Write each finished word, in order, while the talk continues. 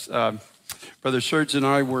Uh, Brother Serge and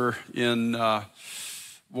I were in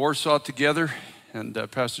Warsaw together, and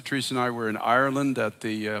Pastor Teresa and I were in Ireland at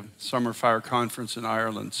the Summer Fire Conference in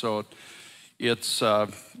Ireland. So it's, I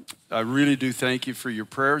really do thank you for your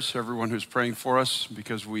prayers, everyone who's praying for us,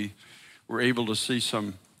 because we were able to see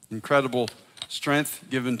some incredible strength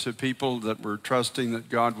given to people that were trusting that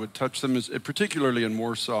God would touch them, particularly in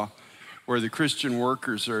Warsaw, where the Christian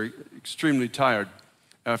workers are extremely tired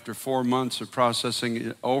after 4 months of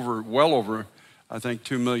processing well over, I think,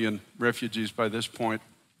 2 million refugees by this point,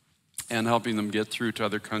 and helping them get through to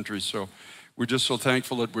other countries. So we're just so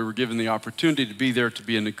thankful that we were given the opportunity to be there to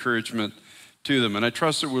be an encouragement to them. And I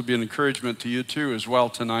trust it will be an encouragement to you too as well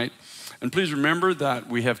tonight. And please remember that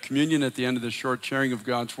we have communion at the end of the short sharing of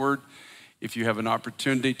God's Word. If you have an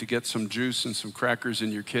opportunity to get some juice and some crackers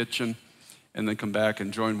in your kitchen, and then come back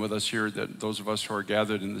and join with us here, those of us who are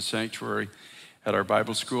gathered in the sanctuary at our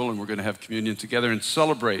Bible school, and we're going to have communion together and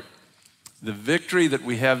celebrate the victory that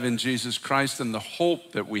we have in Jesus Christ and the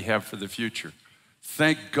hope that we have for the future.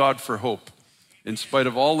 Thank God for hope. In spite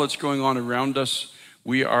of all that's going on around us,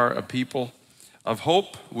 we are a people of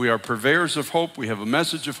hope. We are purveyors of hope. We have a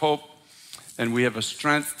message of hope, and we have a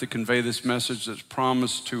strength to convey this message that's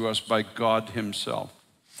promised to us by God Himself.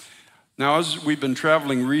 Now, as we've been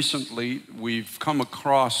traveling recently, we've come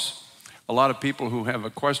across a lot of people who have a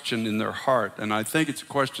question in their heart, and I think it's a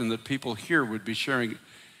question that people here would be sharing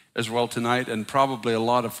as well tonight, and probably a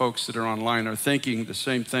lot of folks that are online are thinking the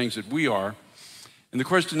same things that we are. And the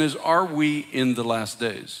question is, are we in the last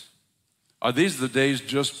days? Are these the days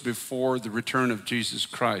just before the return of Jesus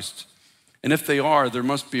Christ? And if they are, there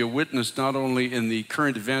must be a witness not only in the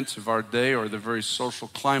current events of our day or the very social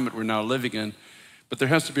climate we're now living in, but there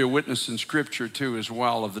has to be a witness in Scripture too as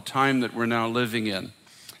well of the time that we're now living in.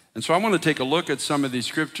 And so I want to take a look at some of these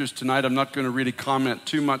scriptures tonight. I'm not going to really comment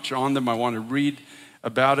too much on them. I want to read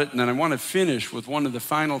about it, and then I want to finish with one of the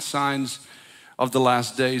final signs of the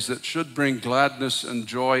last days that should bring gladness and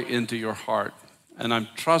joy into your heart. And I'm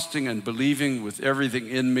trusting and believing with everything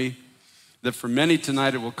in me that for many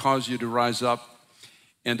tonight it will cause you to rise up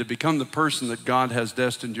and to become the person that God has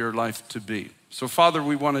destined your life to be. So Father,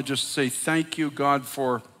 we want to just say thank you, God,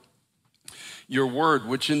 for your word,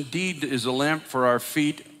 which indeed is a lamp for our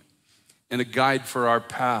feet and a guide for our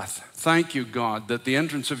path. Thank you, God, that the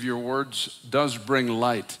entrance of your words does bring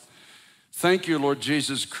light. Thank you, Lord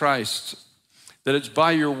Jesus Christ, that it's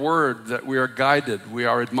by your word that we are guided, we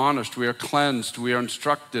are admonished, we are cleansed, we are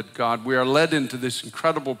instructed, God. We are led into this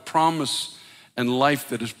incredible promise and life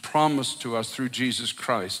that is promised to us through Jesus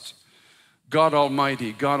Christ. God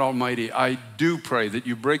Almighty, I do pray that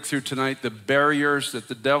you break through tonight the barriers that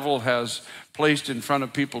the devil has placed in front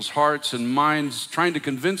of people's hearts and minds, trying to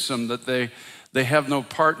convince them that they have no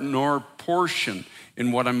part nor portion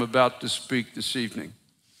in what I'm about to speak this evening.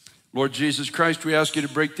 Lord Jesus Christ, we ask you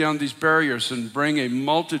to break down these barriers and bring a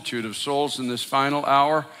multitude of souls in this final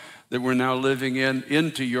hour that we're now living in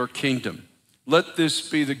into your kingdom. Let this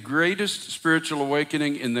be the greatest spiritual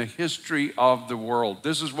awakening in the history of the world.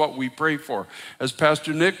 This is what we pray for. As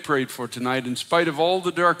Pastor Nick prayed for tonight, in spite of all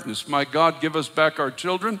the darkness, my God, give us back our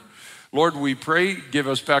children. Lord, we pray, give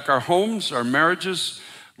us back our homes, our marriages.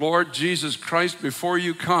 Lord Jesus Christ, before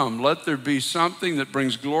you come, let there be something that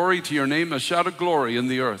brings glory to your name, a shout of glory in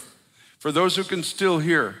the earth. For those who can still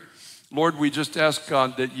hear, Lord, we just ask,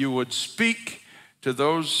 God, that you would speak to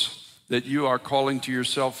those that you are calling to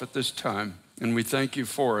yourself at this time. And we thank you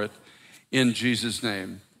for it in Jesus'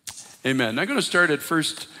 name. Amen. I'm going to start at 1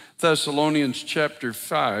 Thessalonians chapter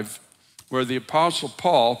 5, where the Apostle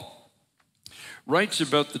Paul writes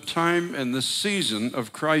about the time and the season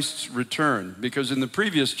of Christ's return. Because in the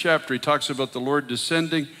previous chapter, he talks about the Lord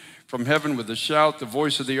descending from heaven with a shout, the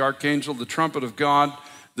voice of the archangel, the trumpet of God,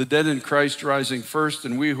 the dead in Christ rising first,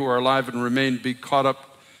 and we who are alive and remain be caught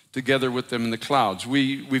up together with them in the clouds.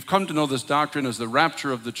 We've come to know this doctrine as the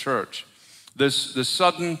rapture of the church. This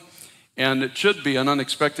sudden, and it should be an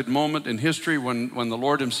unexpected moment in history when the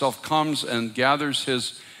Lord himself comes and gathers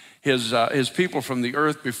his people from the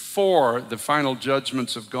earth before the final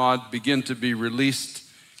judgments of God begin to be released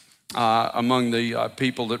among the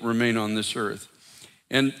people that remain on this earth.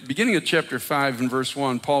 And beginning at chapter 5 and verse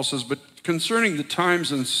 1, Paul says, "But concerning the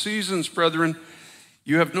times and seasons, brethren,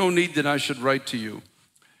 you have no need that I should write to you.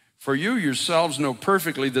 For you yourselves know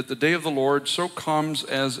perfectly that the day of the Lord so comes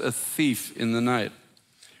as a thief in the night.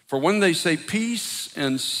 For when they say peace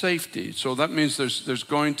and safety," so that means there's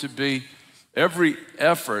going to be every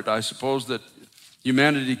effort, I suppose, that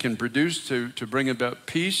humanity can produce to bring about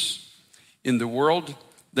peace in the world,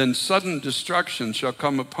 "then sudden destruction shall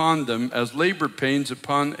come upon them as labor pains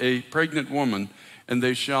upon a pregnant woman, and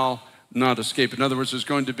they shall not escape. In other words, there's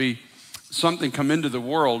going to be something come into the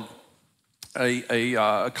world,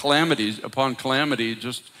 a calamity upon calamity,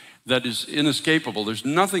 just that is inescapable. There's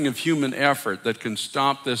nothing of human effort that can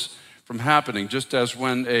stop this from happening. Just as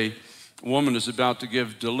when a woman is about to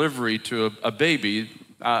give delivery to a baby,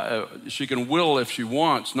 she can will if she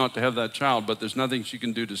wants not to have that child, but there's nothing she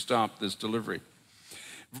can do to stop this delivery.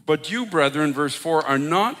 But you, brethren, verse 4, are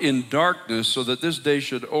not in darkness so that this day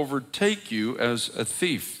should overtake you as a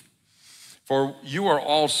thief. For you are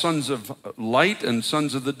all sons of light and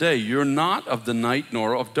sons of the day. You're not of the night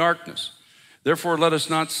nor of darkness. Therefore, let us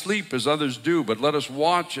not sleep as others do, but let us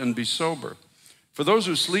watch and be sober. For those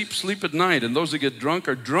who sleep, sleep at night, and those who get drunk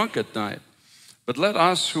are drunk at night. But let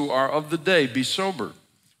us who are of the day be sober,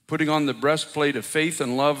 putting on the breastplate of faith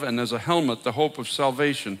and love, and as a helmet the hope of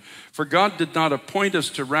salvation. For God did not appoint us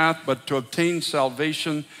to wrath, but to obtain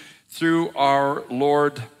salvation through our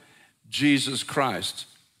Lord Jesus Christ.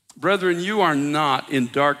 Brethren, you are not in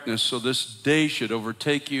darkness, so this day should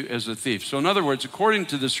overtake you as a thief. So in other words, according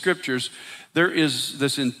to the scriptures, there is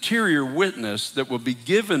this interior witness that will be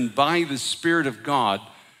given by the Spirit of God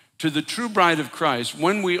to the true bride of Christ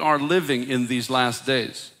when we are living in these last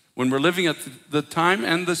days, when we're living at the time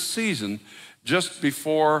and the season just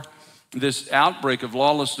before this outbreak of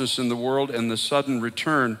lawlessness in the world and the sudden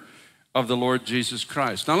return of the Lord Jesus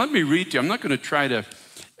Christ. Now let me read to you. I'm not going to try to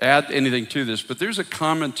add anything to this, but there's a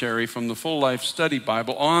commentary from the Full Life Study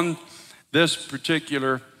Bible on this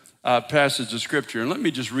particular passage of Scripture, and let me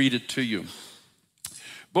just read it to you.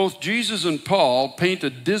 Both Jesus and Paul paint a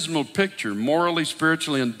dismal picture, morally,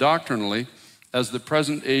 spiritually, and doctrinally, as the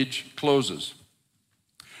present age closes.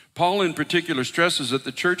 Paul in particular stresses that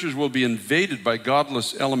the churches will be invaded by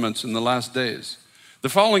godless elements in the last days. The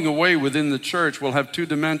falling away within the church will have two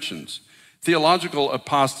dimensions. Theological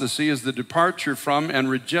apostasy is the departure from and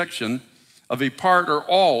rejection of a part or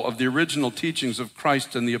all of the original teachings of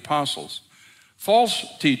Christ and the apostles.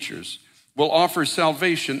 False teachers will offer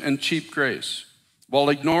salvation and cheap grace, while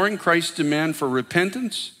ignoring Christ's demand for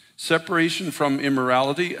repentance, separation from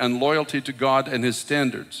immorality, and loyalty to God and his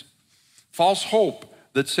standards. False hope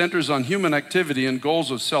that centers on human activity and goals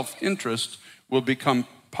of self-interest will become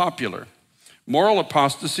popular. Moral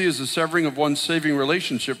apostasy is the severing of one's saving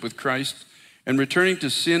relationship with Christ and returning to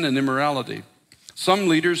sin and immorality. Some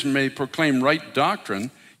leaders may proclaim right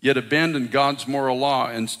doctrine, yet abandon God's moral law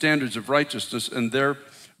and standards of righteousness, and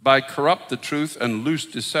thereby corrupt the truth and loose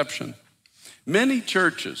deception. Many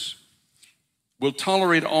churches will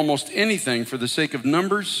tolerate almost anything for the sake of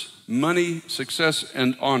numbers, money, success,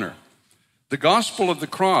 and honor. The gospel of the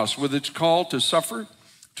cross, with its call to suffer,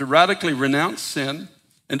 to radically renounce sin,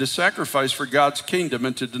 and to sacrifice for God's kingdom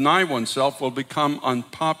and to deny oneself, will become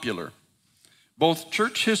unpopular. Both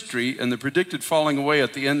church history and the predicted falling away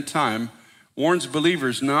at the end time warns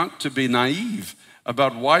believers not to be naive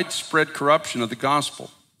about widespread corruption of the gospel.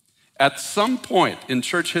 At some point in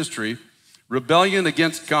church history, rebellion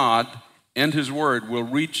against God and his word will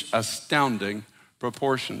reach astounding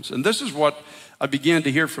proportions. And this is what I began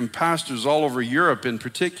to hear from pastors all over Europe in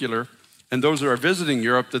particular, and those that are visiting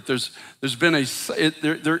Europe, that there's been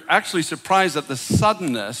they're actually surprised at the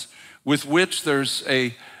suddenness with which there's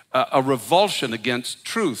a revulsion against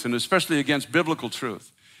truth, and especially against biblical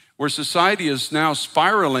truth, where society is now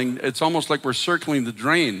spiraling. It's almost like we're circling the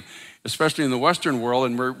drain, especially in the Western world,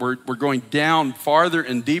 and we're going down farther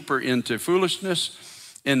and deeper into foolishness,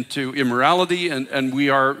 into immorality, and we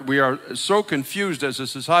are so confused as a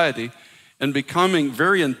society and becoming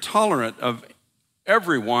very intolerant of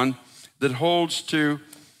everyone that holds to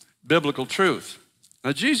biblical truth.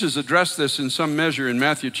 Now, Jesus addressed this in some measure in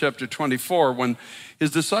Matthew chapter 24 when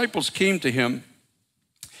his disciples came to him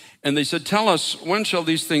and they said, "Tell us, when shall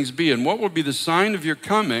these things be, and what will be the sign of your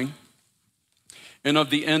coming and of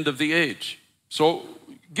the end of the age?" So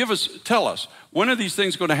tell us, when are these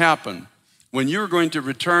things going to happen? When you're going to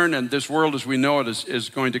return and this world as we know it is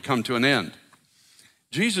going to come to an end?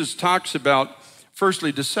 Jesus talks about,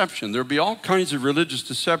 firstly, deception. There'll be all kinds of religious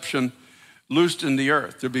deception loosed in the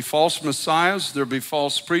earth. There'll be false messiahs. There'll be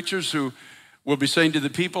false preachers who will be saying to the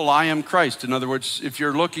people, "I am Christ." In other words, if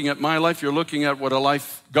you're looking at my life, you're looking at what a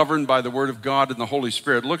life governed by the Word of God and the Holy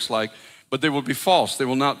Spirit looks like, but they will be false. They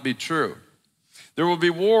will not be true. There will be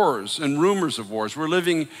wars and rumors of wars. We're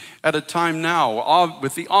living at a time now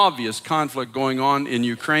with the obvious conflict going on in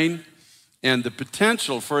Ukraine and the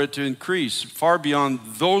potential for it to increase far beyond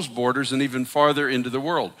those borders and even farther into the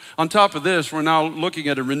world. On top of this, we're now looking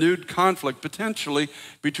at a renewed conflict potentially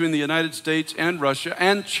between the United States and Russia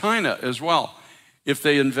and China as well, if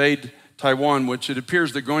they invade Taiwan, which it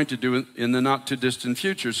appears they're going to do in the not too distant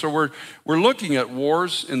future. So we're looking at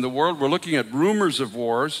wars in the world. We're looking at rumors of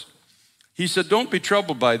wars. He said, don't be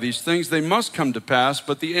troubled by these things. They must come to pass,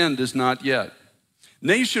 but the end is not yet.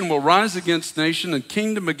 Nation will rise against nation and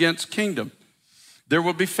kingdom against kingdom. There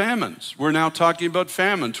will be famines. We're now talking about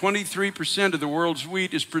famine. 23% of the world's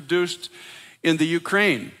wheat is produced in the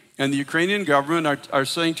Ukraine. And the Ukrainian government are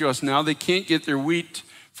saying to us now they can't get their wheat.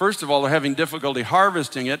 First of all, they're having difficulty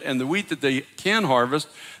harvesting it. And the wheat that they can harvest,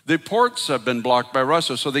 the ports have been blocked by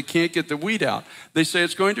Russia, so they can't get the wheat out. They say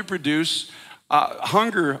it's going to produce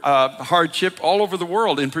hunger hardship all over the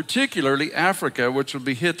world, in particularly Africa, which will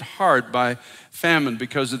be hit hard by famine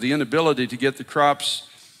because of the inability to get the crops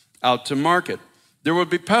out to market. There will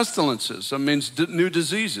be pestilences. That means new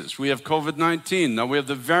diseases. We have COVID-19. Now we have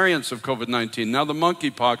the variants of COVID-19. Now the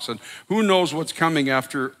monkeypox, and who knows what's coming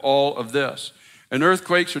after all of this. And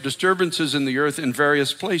earthquakes or disturbances in the earth in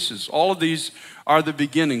various places. All of these are the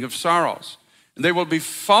beginning of sorrows. And they will be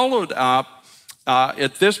followed up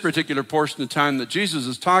at this particular portion of time that Jesus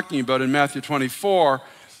is talking about in Matthew 24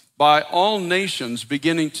 by all nations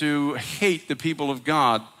beginning to hate the people of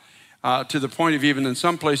God to the point of even in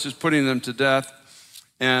some places putting them to death,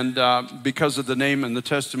 and because of the name and the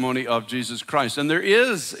testimony of Jesus Christ. And there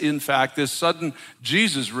is, in fact, this sudden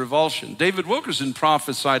Jesus revulsion. David Wilkerson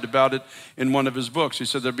prophesied about it in one of his books. He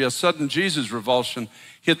said there'd be a sudden Jesus revulsion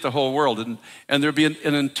hit the whole world. And there'd be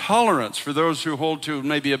an intolerance for those who hold to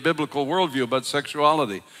maybe a biblical worldview about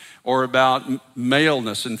sexuality or about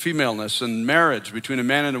maleness and femaleness and marriage between a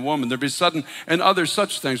man and a woman. There'd be sudden, and other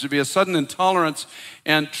such things. There'd be a sudden intolerance,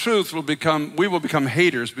 and we will become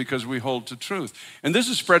haters because we hold to truth. And this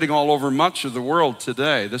is spreading all over much of the world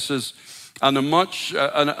today. This is on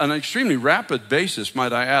an extremely rapid basis,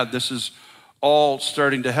 might I add. This is all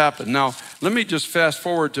starting to happen. Now, let me just fast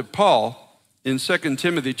forward to Paul in 2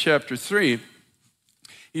 Timothy chapter 3.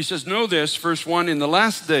 He says, know this, verse 1, in the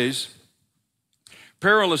last days,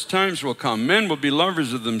 perilous times will come. Men will be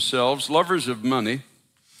lovers of themselves, lovers of money,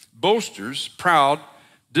 boasters, proud,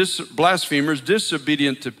 blasphemers,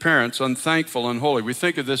 disobedient to parents, unthankful, unholy. We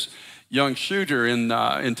think of this young shooter in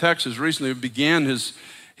Texas recently who began his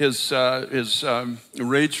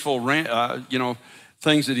rageful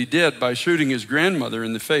things that he did by shooting his grandmother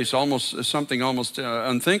in the face, something almost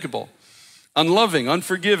unthinkable. Unloving,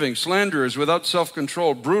 unforgiving, slanderers, without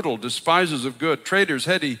self-control, brutal, despisers of good, traitors,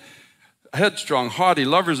 headstrong, haughty,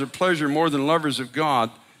 lovers of pleasure more than lovers of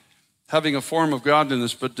God, having a form of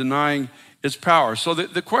godliness but denying its power. So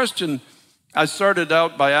the question I started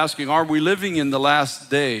out by asking, are we living in the last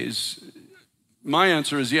days? My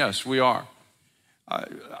answer is yes, we are.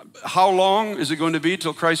 How long is it going to be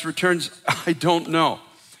till Christ returns? I don't know.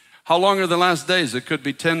 How long are the last days? It could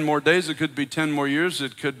be 10 more days. It could be 10 more years.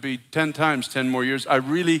 It could be 10 times 10 more years. I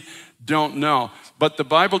really don't know. But the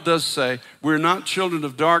Bible does say we're not children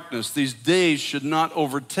of darkness. These days should not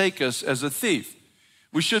overtake us as a thief.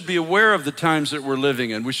 We should be aware of the times that we're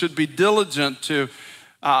living in. We should be diligent to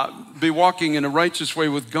be walking in a righteous way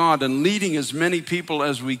with God and leading as many people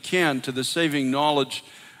as we can to the saving knowledge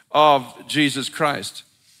of Jesus Christ.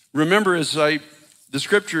 Remember, the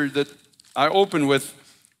scripture that I open with,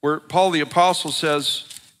 where Paul the Apostle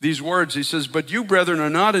says these words, he says, but you, brethren, are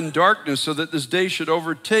not in darkness so that this day should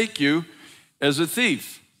overtake you as a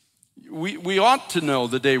thief. We ought to know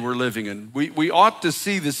the day we're living in. We ought to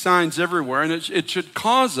see the signs everywhere, and it should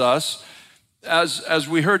cause us, as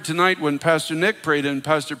we heard tonight when Pastor Nick prayed and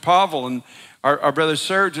Pastor Pavel and our brother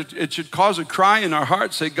Serge, it should cause a cry in our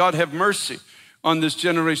hearts, say, God, have mercy on this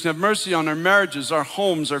generation. Have mercy on our marriages, our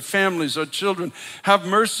homes, our families, our children. Have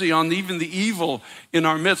mercy on even the evil in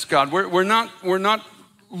our midst, God. We're not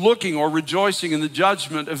looking or rejoicing in the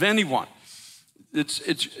judgment of anyone.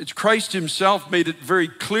 It's Christ himself made it very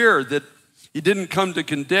clear that he didn't come to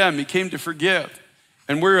condemn, he came to forgive.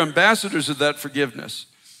 And we're ambassadors of that forgiveness.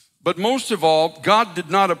 But most of all, God did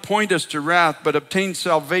not appoint us to wrath, but obtained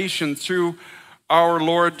salvation through our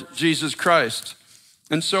Lord Jesus Christ.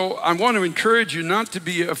 And so I want to encourage you not to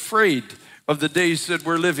be afraid of the days that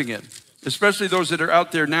we're living in, especially those that are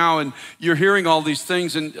out there now and you're hearing all these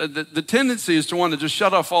things. And the tendency is to want to just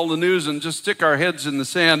shut off all the news and just stick our heads in the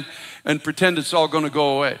sand and pretend it's all going to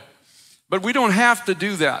go away. But we don't have to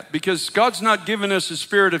do that because God's not given us a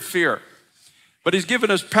spirit of fear. But he's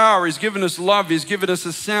given us power, he's given us love, he's given us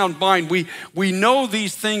a sound mind. We know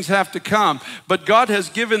these things have to come, but God has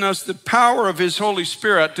given us the power of his Holy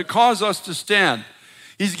Spirit to cause us to stand.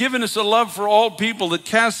 He's given us a love for all people that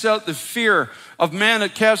casts out the fear of man,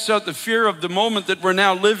 it casts out the fear of the moment that we're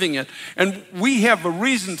now living in. And we have a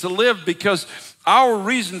reason to live because our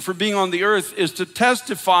reason for being on the earth is to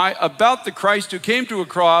testify about the Christ who came to a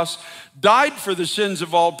cross, died for the sins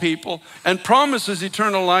of all people, and promises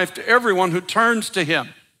eternal life to everyone who turns to him.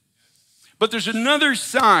 But there's another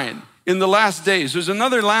sign in the last days. There's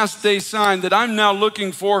another last day sign that I'm now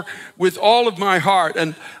looking for with all of my heart.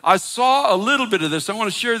 And I saw a little bit of this. I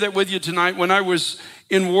want to share that with you tonight when I was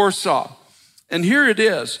in Warsaw. And here it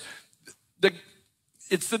is.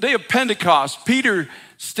 It's the day of Pentecost. Peter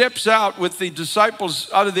steps out with the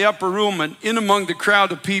disciples out of the upper room and in among the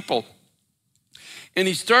crowd of people. And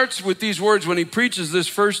he starts with these words when he preaches this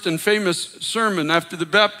first and famous sermon after the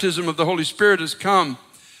baptism of the Holy Spirit has come.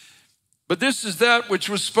 But this is that which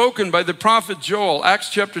was spoken by the prophet Joel, Acts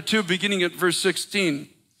chapter 2, beginning at verse 16.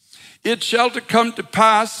 It shall come to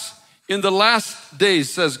pass in the last days,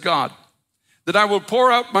 says God, that I will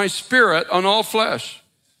pour out my spirit on all flesh.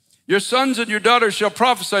 Your sons and your daughters shall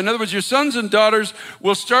prophesy. In other words, your sons and daughters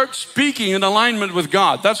will start speaking in alignment with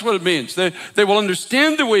God. That's what it means. They will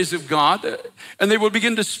understand the ways of God, and they will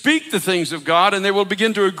begin to speak the things of God, and they will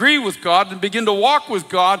begin to agree with God and begin to walk with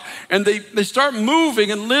God, and they start moving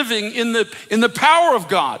and living in the power of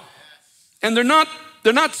God. And they're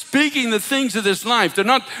not speaking the things of this life. They're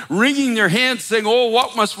not wringing their hands saying, oh,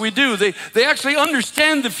 what must we do? They actually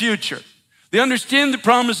understand the future. They understand the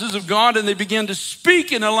promises of God, and they begin to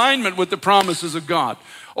speak in alignment with the promises of God.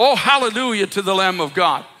 Oh, hallelujah to the Lamb of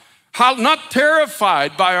God. Not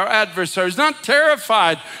terrified by our adversaries, not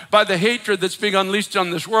terrified by the hatred that's being unleashed on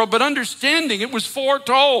this world, but understanding it was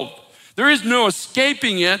foretold. There is no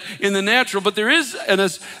escaping it in the natural, but there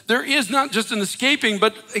is not just an escaping,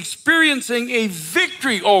 but experiencing a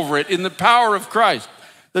victory over it in the power of Christ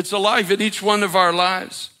that's alive in each one of our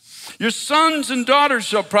lives. Your sons and daughters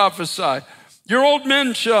shall prophesy. Your old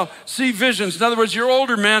men shall see visions. In other words, your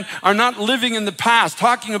older men are not living in the past,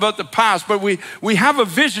 talking about the past, but we have a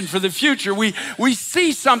vision for the future. We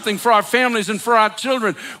see something for our families and for our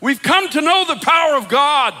children. We've come to know the power of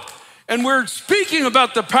God, and we're speaking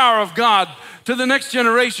about the power of God to the next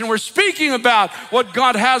generation. We're speaking about what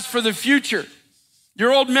God has for the future.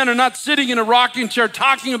 Your old men are not sitting in a rocking chair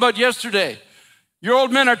talking about yesterday. Your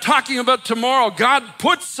old men are talking about tomorrow. God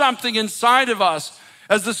put something inside of us.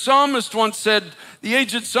 As the psalmist once said, the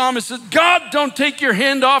aged psalmist said, God, don't take your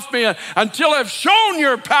hand off me until I've shown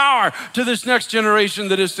your power to this next generation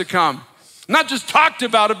that is to come. Not just talked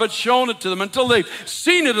about it, but shown it to them until they've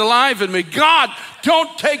seen it alive in me. God,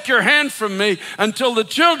 don't take your hand from me until the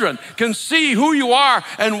children can see who you are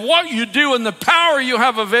and what you do and the power you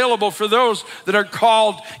have available for those that are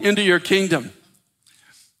called into your kingdom.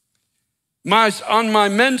 On my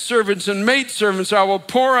men servants and maid servants, I will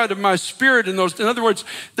pour out of my spirit in those. In other words,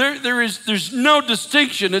 there's no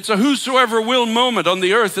distinction. It's a whosoever will moment on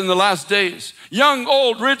the earth in the last days. Young,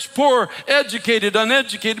 old, rich, poor, educated,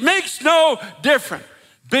 uneducated, makes no difference.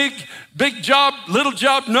 Big job, little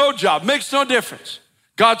job, no job, makes no difference.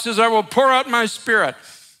 God says, I will pour out my spirit,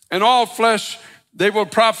 and all flesh, they will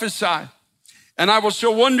prophesy. And I will show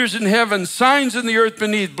wonders in heaven, signs in the earth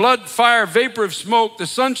beneath, blood, fire, vapor of smoke. The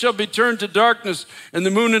sun shall be turned to darkness and the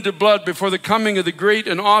moon into blood before the coming of the great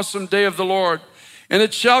and awesome day of the Lord. And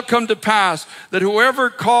it shall come to pass that whoever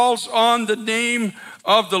calls on the name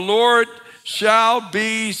of the Lord shall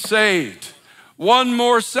be saved. One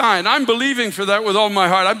more sign. I'm believing for that with all my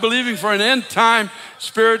heart. I'm believing for an end time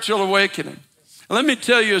spiritual awakening. And let me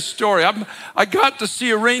tell you a story. I got to see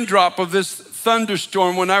a raindrop of this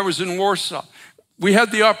thunderstorm when I was in Warsaw. We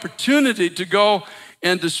had the opportunity to go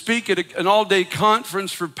and to speak at an all-day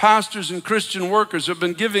conference for pastors and Christian workers who have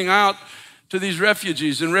been giving out to these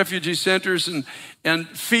refugees in refugee centers and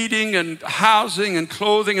feeding and housing and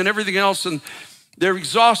clothing and everything else. And they're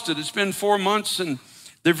exhausted. It's been 4 months and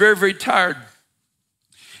they're very, very tired.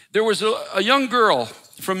 There was a young girl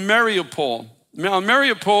from Mariupol. Now,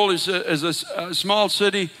 Mariupol is a small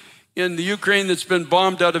city in the Ukraine that's been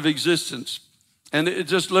bombed out of existence. And it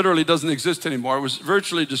just literally doesn't exist anymore. It was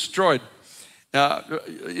virtually destroyed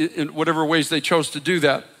in whatever ways they chose to do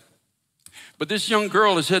that. But this young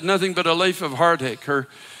girl has had nothing but a life of heartache.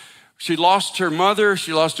 She lost her mother,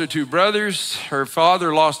 she lost her 2 brothers, her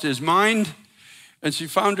father lost his mind, and she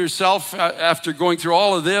found herself, after going through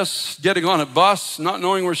all of this, getting on a bus, not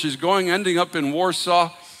knowing where she's going, ending up in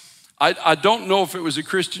Warsaw. I don't know if it was a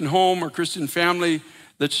Christian home or Christian family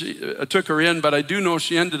that she took her in, but I do know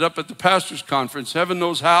she ended up at the pastor's conference. Heaven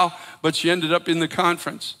knows how, but she ended up in the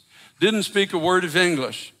conference. Didn't speak a word of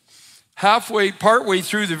English. Partway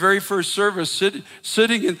through the very first service,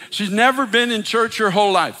 sitting in, she's never been in church her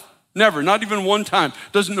whole life. Never, not even one time.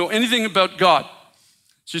 Doesn't know anything about God.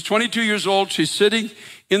 She's 22 years old. She's sitting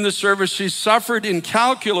in the service. She's suffered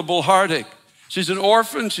incalculable heartache. She's an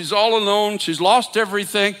orphan. She's all alone. She's lost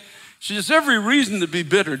everything. She has every reason to be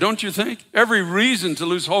bitter, don't you think? Every reason to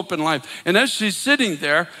lose hope in life. And as she's sitting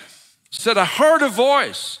there, said, I heard a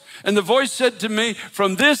voice. And the voice said to me,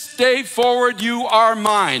 from this day forward, you are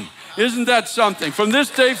mine. Isn't that something? From this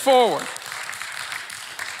day forward.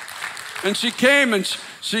 And she came and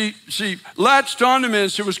she latched onto me,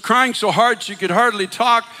 and she was crying so hard she could hardly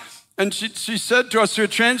talk. And she said to us through a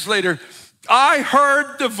translator, I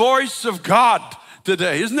heard the voice of God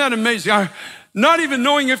today. Isn't that amazing? Not even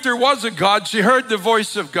knowing if there was a God, she heard the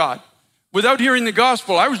voice of God. Without hearing the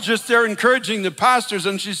gospel, I was just there encouraging the pastors,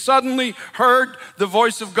 and she suddenly heard the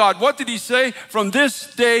voice of God. What did he say? From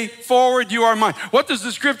this day forward, you are mine. What does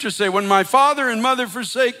the scripture say? When my father and mother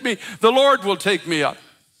forsake me, the Lord will take me up.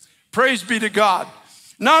 Praise be to God.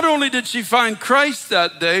 Not only did she find Christ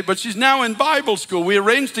that day, but she's now in Bible school. We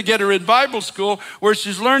arranged to get her in Bible school where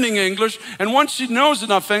she's learning English. And once she knows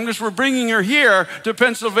enough English, we're bringing her here to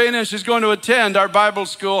Pennsylvania, and she's going to attend our Bible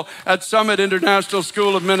school at Summit International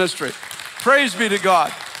School of Ministry. Praise be to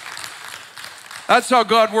God. That's how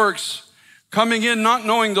God works. Coming in not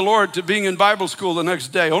knowing the Lord to being in Bible school the next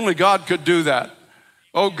day. Only God could do that.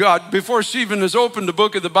 Oh God, before she even has opened the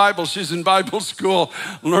book of the Bible, she's in Bible school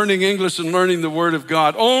learning English and learning the Word of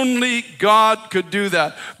God. Only God could do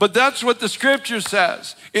that. But that's what the scripture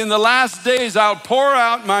says. In the last days, I'll pour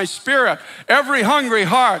out my spirit. Every hungry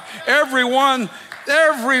heart, everyone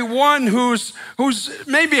who's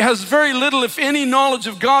maybe has very little, if any, knowledge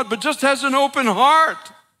of God, but just has an open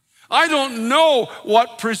heart. I don't know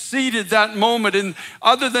what preceded that moment, and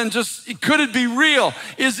other than just, could it be real?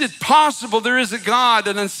 Is it possible there is a God?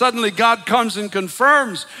 And then suddenly God comes and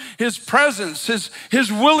confirms his presence, his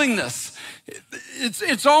willingness.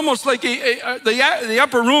 It's almost like the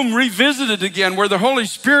upper room revisited again, where the Holy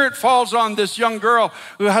Spirit falls on this young girl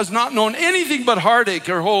who has not known anything but heartache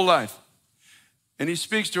her whole life. And he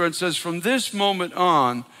speaks to her and says, from this moment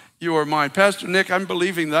on, you are mine. Pastor Nick, I'm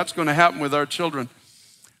believing that's going to happen with our children.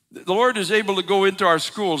 The Lord is able to go into our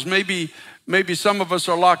schools. Maybe some of us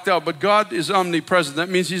are locked out, but God is omnipresent. That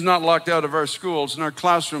means he's not locked out of our schools and our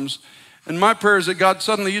classrooms. And my prayer is that God,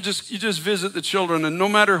 suddenly you just visit the children, and no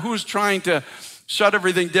matter who's trying to shut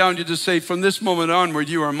everything down, you just say, from this moment onward,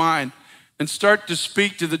 you are mine. And start to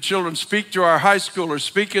speak to the children, speak to our high schoolers,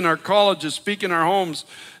 speak in our colleges, speak in our homes,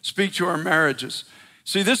 speak to our marriages.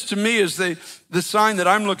 See, this to me is the sign that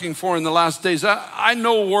I'm looking for in the last days. I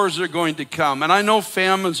know wars are going to come, and I know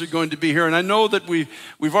famines are going to be here, and I know that we've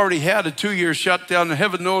already had a 2-year shutdown, and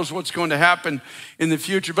heaven knows what's going to happen in the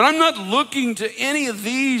future. But I'm not looking to any of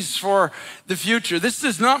these for the future. This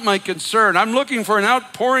is not my concern. I'm looking for an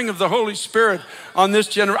outpouring of the Holy Spirit on this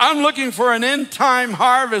generation. I'm looking for an end-time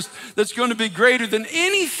harvest that's going to be greater than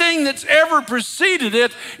anything that's ever preceded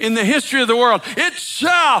it in the history of the world. It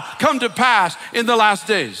shall come to pass in the last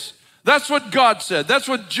days. That's what God said. That's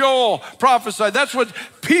what Joel prophesied. That's what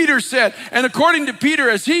Peter said. And according to Peter,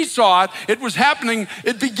 as he saw it, it was happening.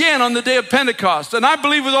 It began on the day of Pentecost. And I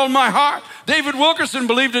believe with all my heart, David Wilkerson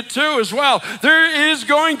believed it too as well. There is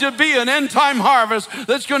going to be an end-time harvest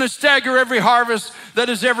that's going to stagger every harvest that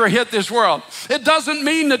has ever hit this world. It doesn't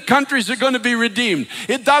mean that countries are going to be redeemed.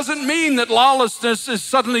 It doesn't mean that lawlessness is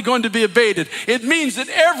suddenly going to be abated. It means that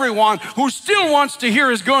everyone who still wants to hear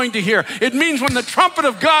is going to hear. It means when the trumpet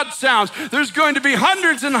of God sounds, there's going to be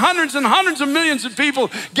hundreds and hundreds and hundreds of millions of people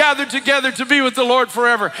gathered together to be with the Lord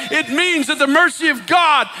forever. It means that the mercy of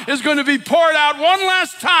God is going to be poured out one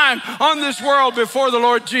last time on this world before the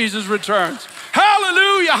Lord Jesus returns.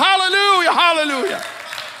 Hallelujah, hallelujah, hallelujah.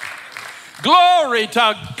 Glory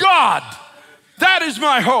to God. That is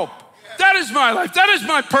my hope. That is my life. That is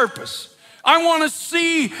my purpose. I want to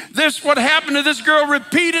see this, what happened to this girl,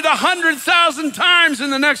 repeated 100,000 times in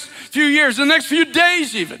the next few years, the next few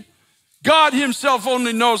days even. God himself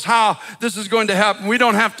only knows how this is going to happen. We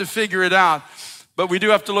don't have to figure it out, but we do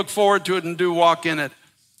have to look forward to it and do walk in it.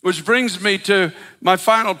 Which brings me to my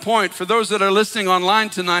final point. For those that are listening online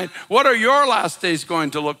tonight, what are your last days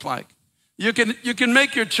going to look like? You can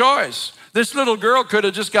make your choice. This little girl could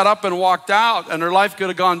have just got up and walked out, and her life could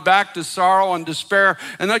have gone back to sorrow and despair,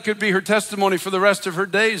 and that could be her testimony for the rest of her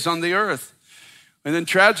days on the earth. And then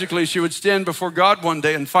tragically, she would stand before God one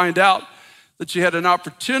day and find out that she had an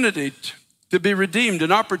opportunity to be redeemed,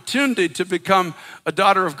 an opportunity to become a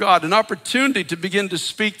daughter of God, an opportunity to begin to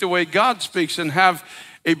speak the way God speaks and have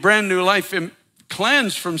a brand new life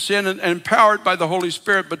cleansed from sin and empowered by the Holy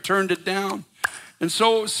Spirit, but turned it down. And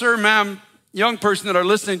so, sir, ma'am, young person that are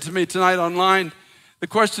listening to me tonight online, the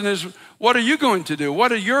question is, what are you going to do?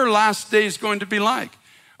 What are your last days going to be like?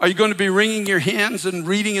 Are you going to be wringing your hands and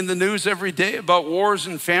reading in the news every day about wars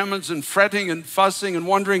and famines and fretting and fussing and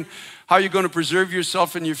wondering how you're going to preserve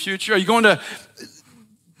yourself in your future? Are you going to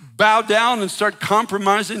bow down and start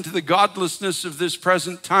compromising to the godlessness of this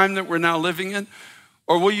present time that we're now living in?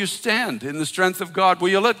 Or will you stand in the strength of God? Will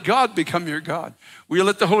you let God become your God? Will you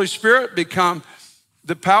let the Holy Spirit become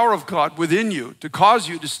the power of God within you to cause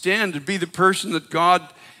you to stand and be the person that God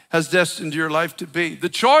has destined your life to be. The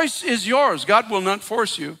choice is yours. God will not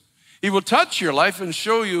force you. He will touch your life and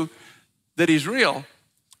show you that he's real,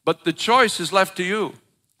 but the choice is left to you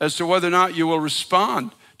as to whether or not you will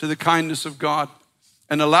respond to the kindness of God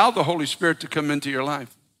and allow the Holy Spirit to come into your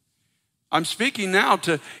life. I'm speaking now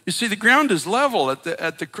to, you see, the ground is level at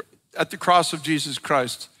the cross of Jesus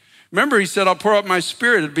Christ. Remember, he said, I'll pour out my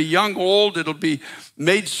Spirit. It'll be young, old. It'll be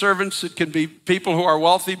maidservants. It can be people who are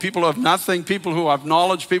wealthy, people who have nothing, people who have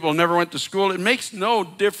knowledge, people who never went to school. It makes no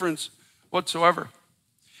difference whatsoever.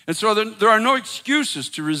 And so there are no excuses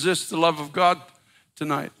to resist the love of God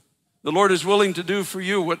tonight. The Lord is willing to do for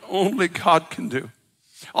you what only God can do.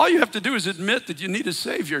 All you have to do is admit that you need a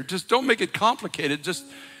Savior. Just don't make it complicated.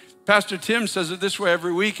 Pastor Tim says it this way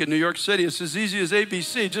every week in New York City. It's as easy as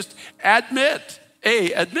ABC. Just admit.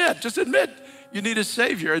 Just admit you need a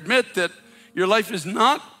Savior. Admit that your life is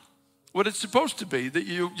not what it's supposed to be, that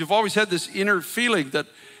you've always had this inner feeling that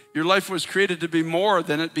your life was created to be more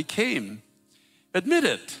than it became. Admit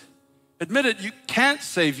it. Admit it. You can't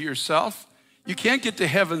save yourself. You can't get to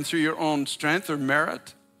heaven through your own strength or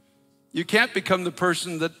merit. You can't become the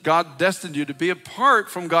person that God destined you to be apart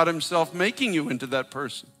from God himself making you into that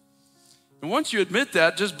person. And once you admit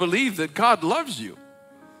that, just believe that God loves you.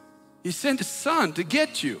 He sent his son to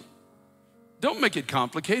get you. Don't make it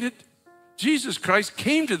complicated. Jesus Christ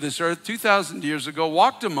came to this earth 2,000 years ago,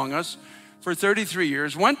 walked among us for 33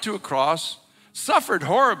 years, went to a cross, suffered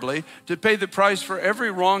horribly to pay the price for every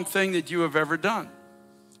wrong thing that you have ever done.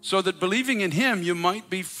 So that believing in him, you might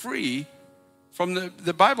be free from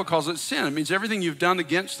the Bible calls it sin. It means everything you've done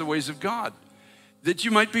against the ways of God, that you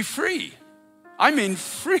might be free. I mean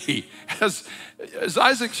free. As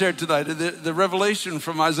Isaac shared tonight, the revelation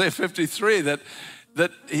from Isaiah 53, that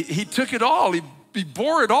he took it all. He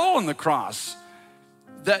bore it all on the cross,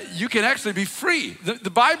 that you can actually be free. The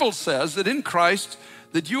Bible says that in Christ,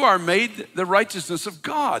 that you are made the righteousness of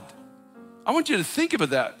God. I want you to think about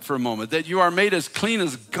that for a moment, that you are made as clean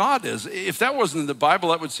as God is. If that wasn't in the Bible,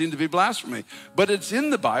 that would seem to be blasphemy. But it's in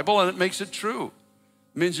the Bible and it makes it true.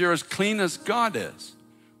 It means you're as clean as God is,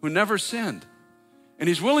 who never sinned. And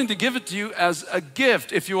he's willing to give it to you as a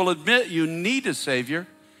gift if you will admit you need a Savior,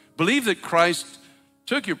 believe that Christ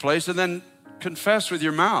took your place, and then confess with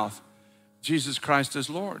your mouth, Jesus Christ is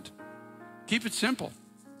Lord. Keep it simple.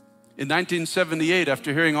 In 1978,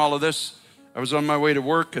 after hearing all of this, I was on my way to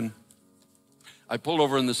work and I pulled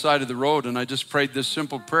over on the side of the road and I just prayed this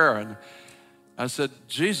simple prayer. And I said,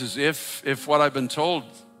 Jesus, if what I've been told,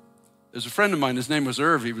 there's a friend of mine, his name was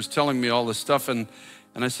Irv, he was telling me all this stuff. And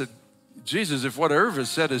I said, Jesus, if what Irv has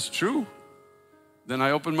said is true, then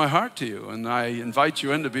I open my heart to you and I invite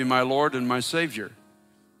you in to be my Lord and my Savior.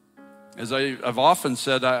 As I've often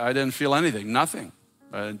said, I didn't feel anything, nothing.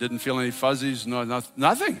 I didn't feel any fuzzies,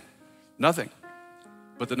 nothing.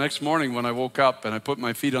 But the next morning when I woke up and I put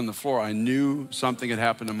my feet on the floor, I knew something had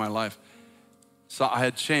happened in my life. So I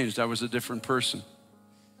had changed. I was a different person.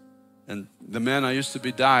 And the man I used to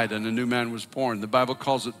be died and a new man was born. The Bible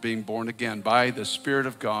calls it being born again by the Spirit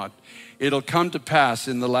of God. It'll come to pass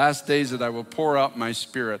in the last days that I will pour out my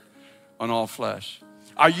Spirit on all flesh.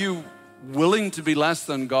 Are you willing to be less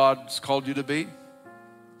than God's called you to be?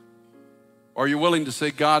 Or are you willing to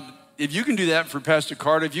say, God, if you can do that for Pastor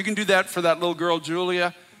Carter, if you can do that for that little girl,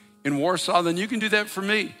 Julia, in Warsaw, then you can do that for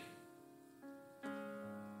me.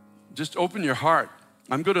 Just open your heart.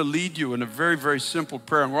 I'm going to lead you in a very, very simple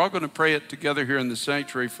prayer, and we're all going to pray it together here in the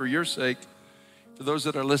sanctuary for your sake, for those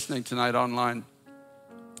that are listening tonight online.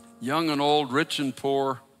 Young and old, rich and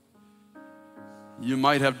poor, you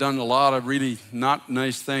might have done a lot of really not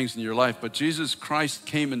nice things in your life, but Jesus Christ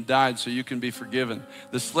came and died so you can be forgiven.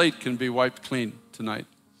 The slate can be wiped clean tonight.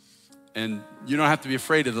 And you don't have to be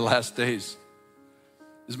afraid of the last days.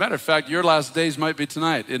 As a matter of fact, your last days might be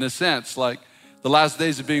tonight, in a sense, like the last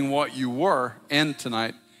days of being what you were end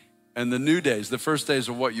tonight, and the new days, the first days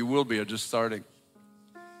of what you will be, are just starting.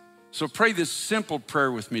 So pray this simple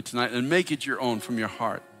prayer with me tonight and make it your own from your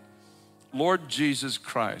heart. Lord Jesus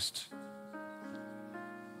Christ,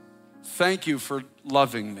 thank you for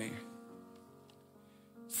loving me.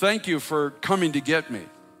 Thank you for coming to get me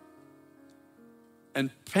and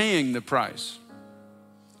paying the price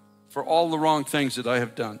for all the wrong things that I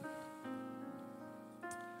have done.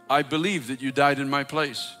 I believe that you died in my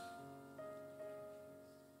place.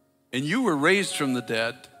 And you were raised from the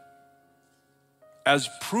dead as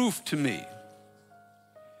proof to me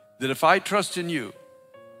that if I trust in you,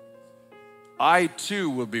 I too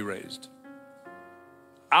will be raised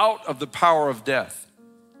out of the power of death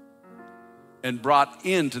and brought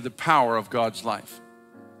into the power of God's life.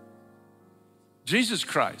 Jesus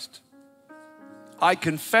Christ, I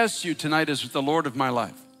confess you tonight as the Lord of my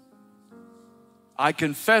life. I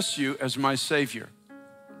confess you as my Savior.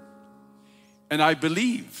 And I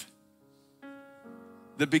believe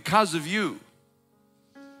that because of you,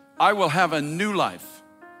 I will have a new life.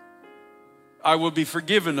 I will be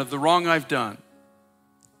forgiven of the wrong I've done.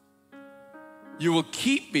 You will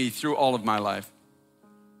keep me through all of my life.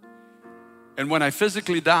 And when I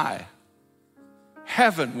physically die,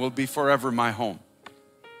 heaven will be forever my home.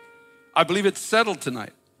 I believe it's settled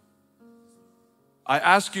tonight. I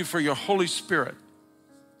ask you for your Holy Spirit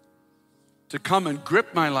to come and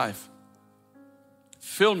grip my life.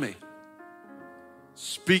 Fill me.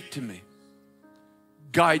 Speak to me.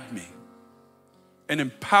 Guide me. And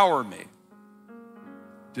empower me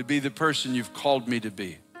to be the person you've called me to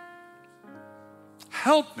be.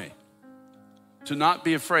 Help me to not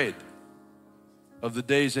be afraid of the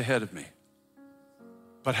days ahead of me,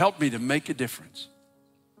 but help me to make a difference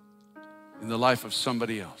in the life of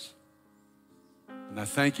somebody else. And I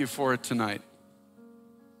thank you for it tonight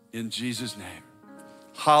in Jesus' name.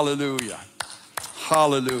 Hallelujah.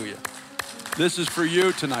 Hallelujah. This is for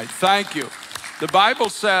you tonight. Thank you. The Bible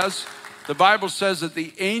says that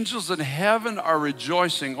the angels in heaven are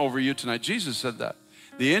rejoicing over you tonight. Jesus said that.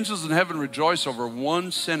 The angels in heaven rejoice over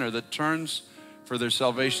one sinner that turns for their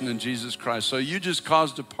salvation in Jesus Christ. So you just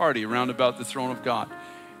caused a party around about the throne of God.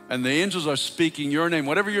 And the angels are speaking your name.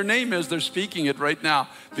 Whatever your name is, they're speaking it right now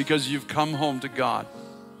because you've come home to God.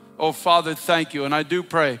 Oh, Father, thank you. And I do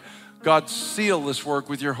pray, God, seal this work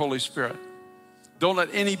with your Holy Spirit. Don't let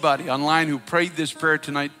anybody online who prayed this prayer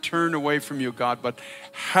tonight turn away from you, God, but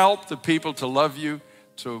help the people to love you,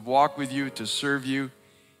 to walk with you, to serve you.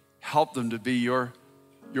 Help them to be your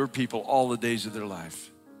people all the days of their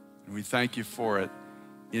life. And we thank you for it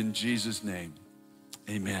in Jesus' name.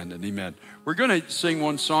 Amen and amen. We're going to sing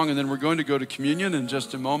one song and then we're going to go to communion in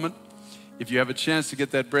just a moment. If you have a chance to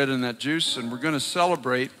get that bread and that juice, and we're going to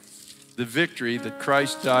celebrate the victory that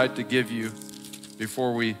Christ died to give you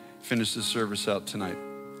before we finish the service out tonight.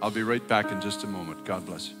 I'll be right back in just a moment. God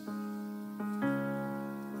bless you.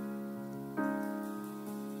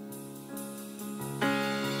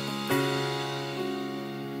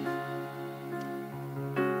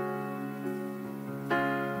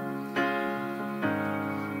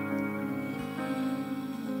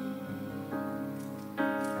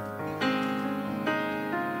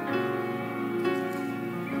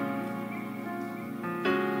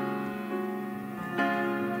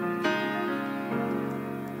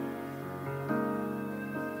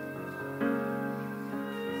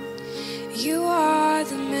 You are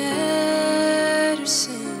the medicine,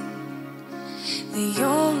 the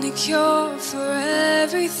only cure for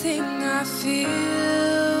everything I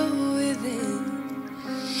feel within,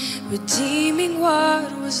 redeeming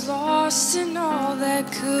what was lost and all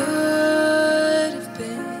that could have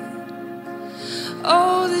been.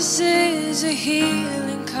 Oh, this is a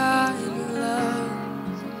healing kind of love.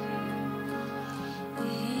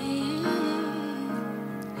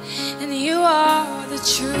 And you are the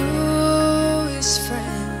truest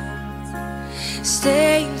friend,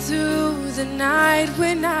 staying through the night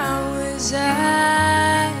when I was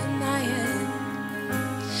at my end,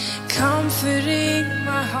 comforting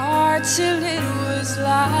my heart till it was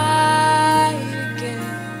light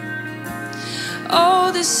again.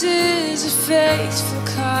 Oh, this is a faithful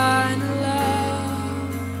kind of love.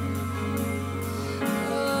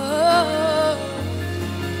 Oh,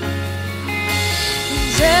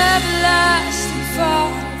 and everlasting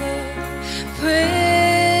Father,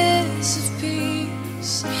 Prince of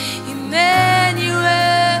Peace,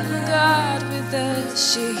 Emmanuel, God with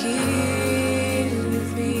us, you're here with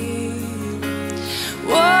me.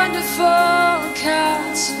 Wonderful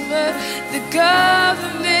Counselor, the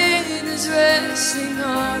government is resting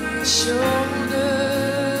on your shoulders.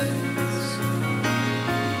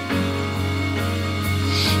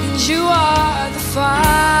 And you are the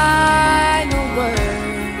final word.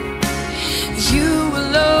 You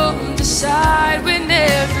alone decide when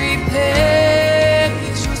every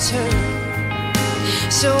page will turn.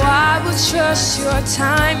 So I will trust your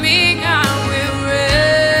timing, I will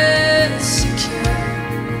rest secure.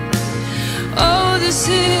 Oh, this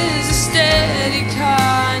is a steady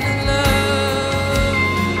kind of love.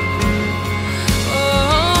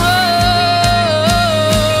 Oh,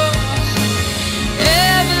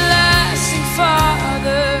 everlasting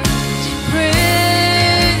Father,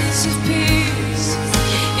 Prince of Peace,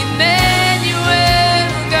 Emmanuel,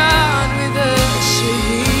 God with us, you're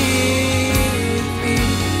here with me.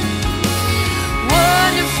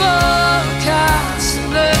 Wonderful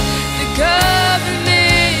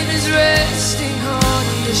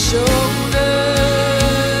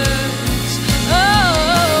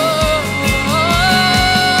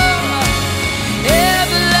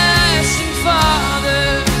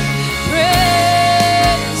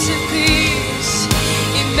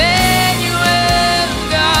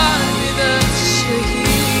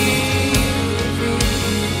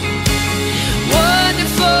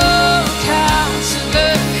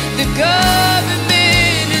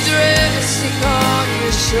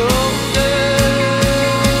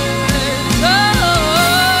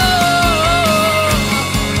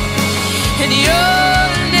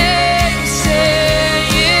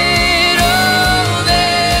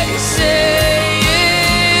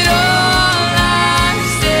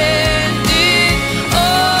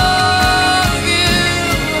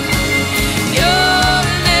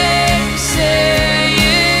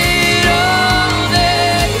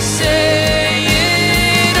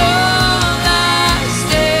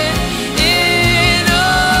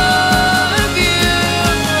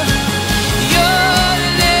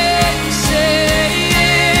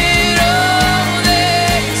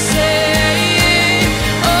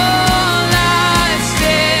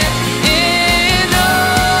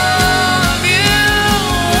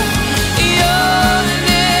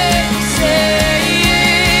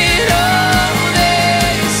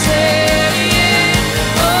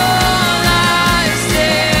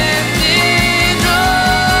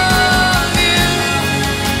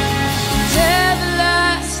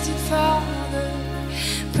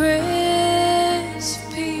Prince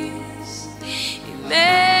of Peace,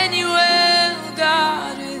 Emmanuel,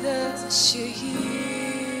 God with us, you're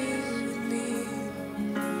here with me.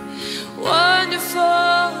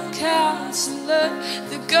 Wonderful Counselor,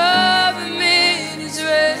 the government is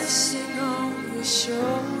resting on your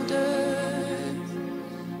shoulders.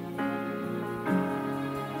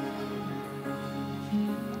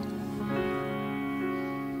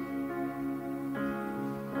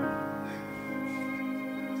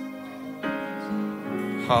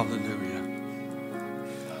 Hallelujah.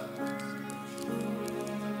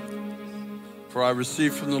 For I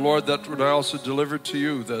received from the Lord that what I also delivered to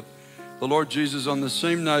you, that the Lord Jesus, on the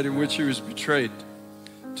same night in which he was betrayed,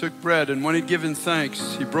 took bread, and when he'd given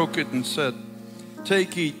thanks, he broke it and said,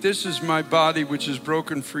 "Take, eat, this is my body which is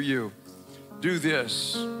broken for you. Do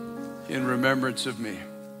this in remembrance of me."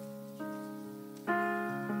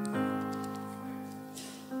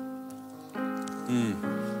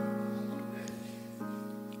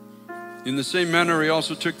 In the same manner, he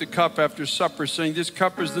also took the cup after supper, saying, "This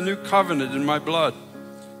cup is the new covenant in my blood.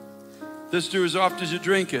 This do as oft as you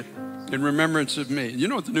drink it in remembrance of me." You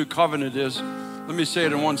know what the new covenant is? Let me say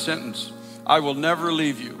it in one sentence. I will never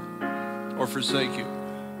leave you or forsake you.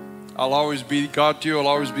 I'll always be God to you. I'll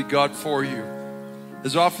always be God for you.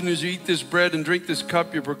 As often as you eat this bread and drink this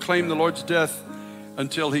cup, you proclaim the Lord's death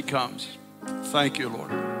until he comes. Thank you,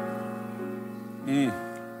 Lord.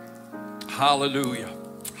 Hallelujah.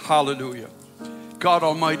 Hallelujah. God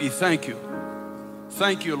Almighty, thank you.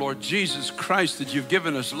 Thank you, Lord Jesus Christ, that you've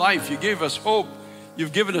given us life. You gave us hope.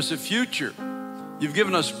 You've given us a future. You've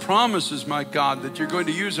given us promises, my God, that you're going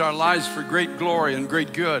to use our lives for great glory and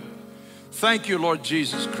great good. Thank you, Lord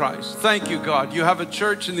Jesus Christ. Thank you, God. You have a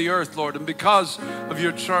church in the earth, Lord, and because of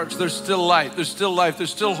your church, there's still light, there's still life,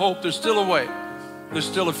 there's still hope, there's still a way, there's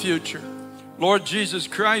still a future. Lord Jesus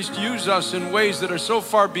Christ, use us in ways that are so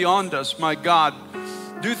far beyond us, my God.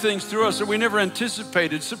 Do things through us that we never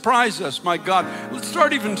anticipated. Surprise us, my God. Let's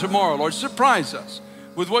start even tomorrow, Lord. Surprise us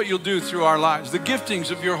with what you'll do through our lives, the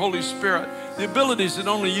giftings of your Holy Spirit, the abilities that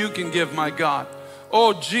only you can give, my God.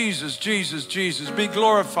 Oh, Jesus, Jesus, Jesus, be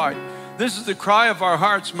glorified. This is the cry of our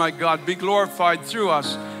hearts, my God. Be glorified through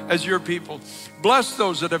us as your people. Bless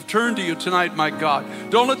those that have turned to you tonight, my God.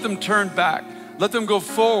 Don't let them turn back. Let them go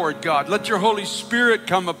forward, God. Let your Holy Spirit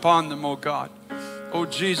come upon them, oh God. Oh,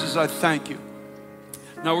 Jesus, I thank you.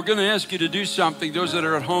 Now, we're going to ask you to do something, those that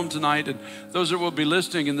are at home tonight and those that will be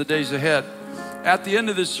listening in the days ahead. At the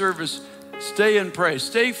end of this service, stay and pray.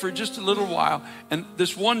 Stay for just a little while. And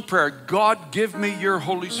this one prayer, God, give me your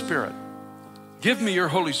Holy Spirit. Give me your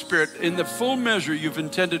Holy Spirit in the full measure you've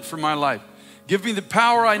intended for my life. Give me the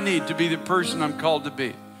power I need to be the person I'm called to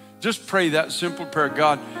be. Just pray that simple prayer.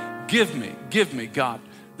 God, give me, God,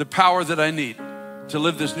 the power that I need to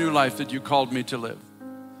live this new life that you called me to live.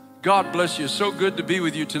 God bless you. So good to be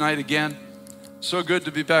with you tonight again. So good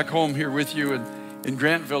to be back home here with you and in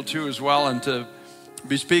Grantville too as well, and to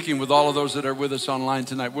be speaking with all of those that are with us online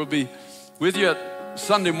tonight. We'll be with you at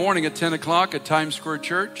Sunday morning at 10 o'clock at Times Square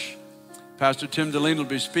Church. Pastor Tim Deline will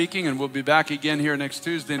be speaking, and we'll be back again here next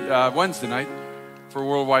Wednesday night for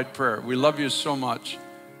worldwide prayer. We love you so much.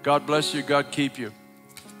 God bless you. God keep you.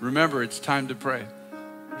 Remember, it's time to pray.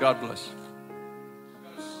 God bless.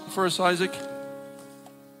 For us, Isaac.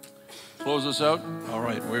 Close us out. All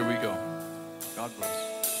right, where we go. God bless.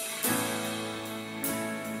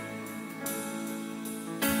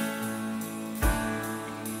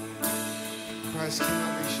 Christ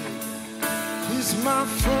cannot be shaken. He's my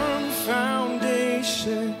firm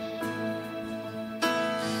foundation,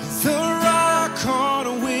 the rock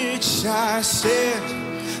on which I stand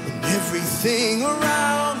when everything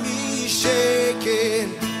around me is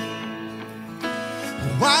shaking.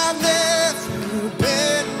 I've never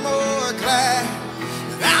been more glad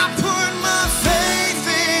that I put my faith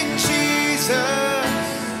in Jesus,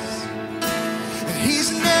 and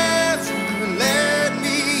he's never let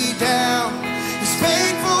me down. He's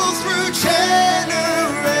faithful through generations,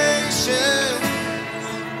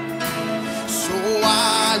 so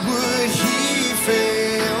why would he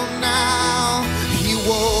fail now? He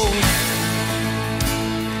won't.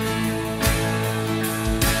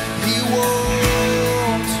 He won't.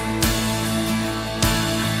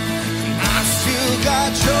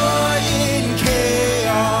 Got joy in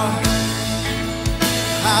chaos.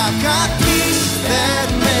 I've got peace that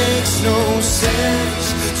makes no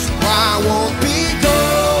sense, so I won't be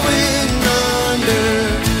going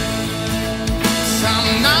under. 'Cause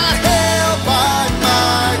I'm not held by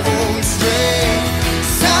my own strength.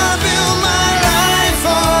 'Cause I build my life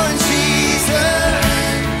on Jesus,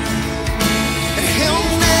 and he'll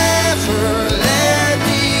never let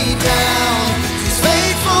me down. He's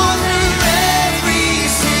faithful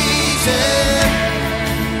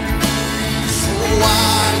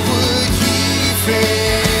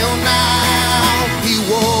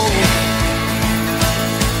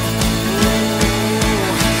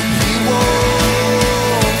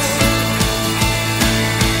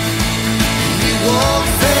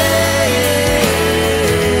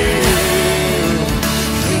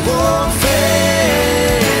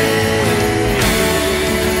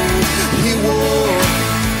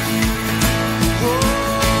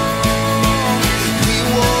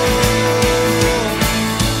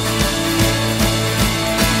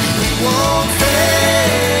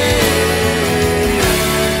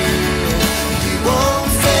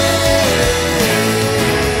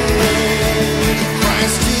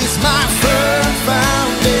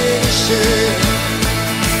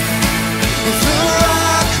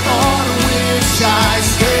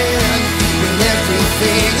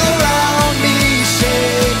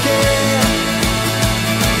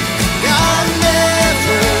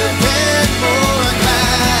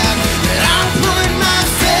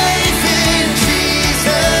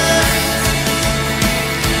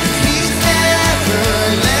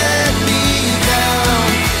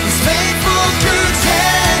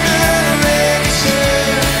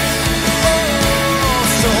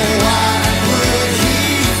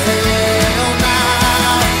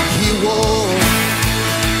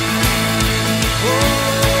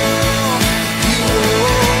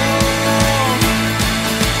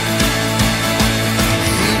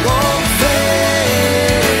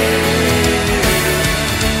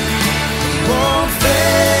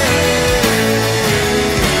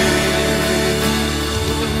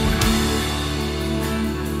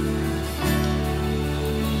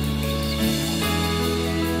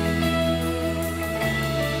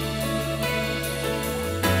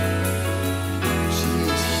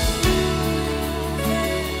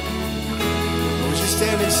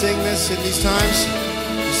stand and sing this in these times?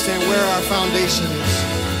 We stand where our foundation is.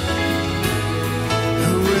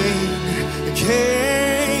 The rain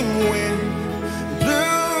came, wind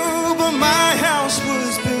blew, but my house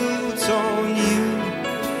was built on you.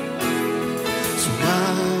 So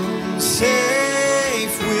I'm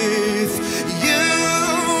safe with you,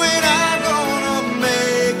 and I'm gonna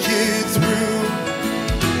make it through.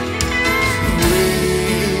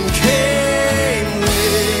 Rain came,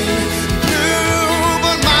 wind blew,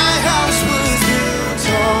 but my house was built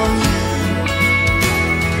on you.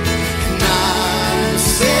 And I'm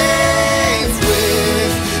safe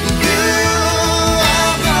with you,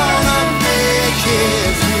 I'm gonna make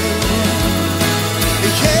it through.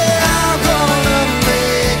 Yeah, I'm gonna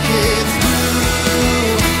make it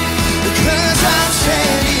through, because I'm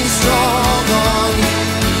standing strong on you.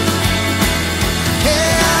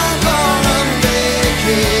 Yeah, I'm gonna make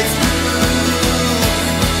it through,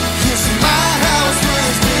 'cause my house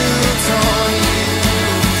was built on you.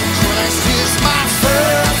 Christ is my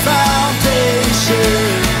firm foundation,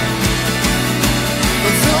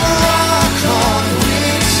 the rock on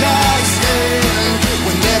which I stand.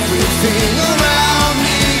 When everything around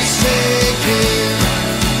me is shaking,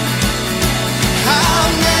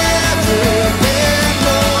 I've never been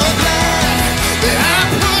more glad that I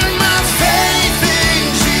put my faith in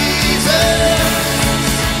Jesus.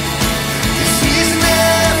 'Cause He's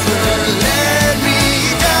never let me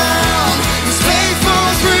down. He's faithful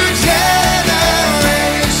through generations.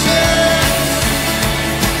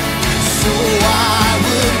 So why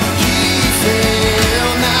would He fail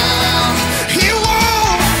now? He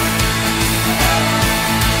won't.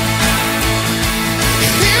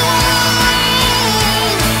 He won't.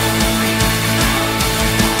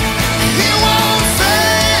 He won't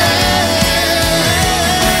fail.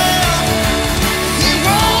 He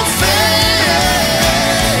won't fail.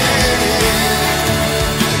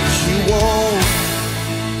 He won't.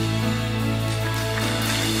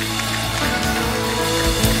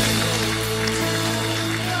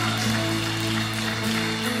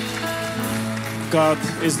 God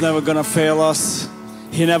is never gonna fail us.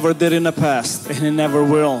 He never did in the past, and He never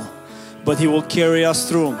will. But He will carry us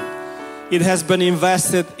through. It has been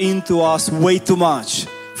invested into us way too much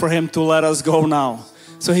for Him to let us go now.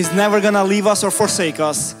 So He's never gonna leave us or forsake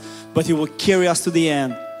us, but He will carry us to the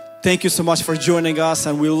end. Thank you so much for joining us,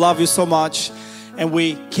 and we love you so much. And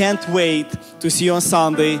we can't wait to see you on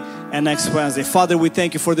Sunday and next Wednesday. Father, we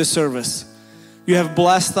thank you for this service. You have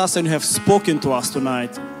blessed us and you have spoken to us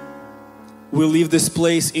tonight. We leave this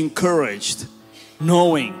place encouraged,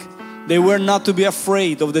 knowing that we're not to be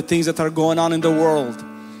afraid of the things that are going on in the world,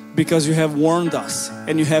 because you have warned us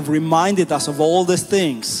and you have reminded us of all these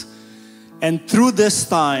things. And through this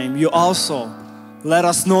time, you also let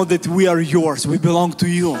us know that we are yours, we belong to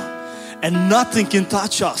you, and nothing can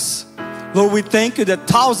touch us. Lord, we thank you that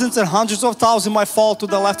thousands and hundreds of thousands might fall to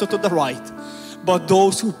the left or to the right, but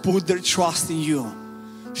those who put their trust in you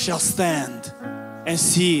shall stand and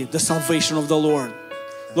see the salvation of the Lord.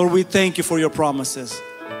 Lord, we thank you for your promises.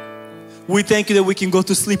 We thank you that we can go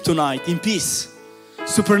to sleep tonight in peace,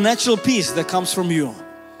 supernatural peace that comes from you,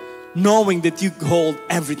 knowing that you hold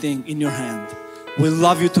everything in your hand. We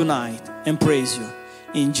love you tonight and praise you.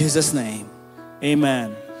 In Jesus' name,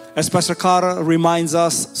 amen. As Pastor Carter reminds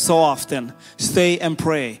us so often, stay and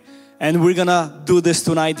pray. And we're gonna do this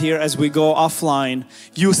tonight here as we go offline.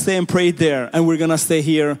 You stay and pray there, and we're gonna stay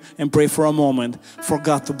here and pray for a moment for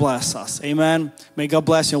God to bless us. Amen. May God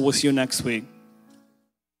bless you, and we'll see you next week.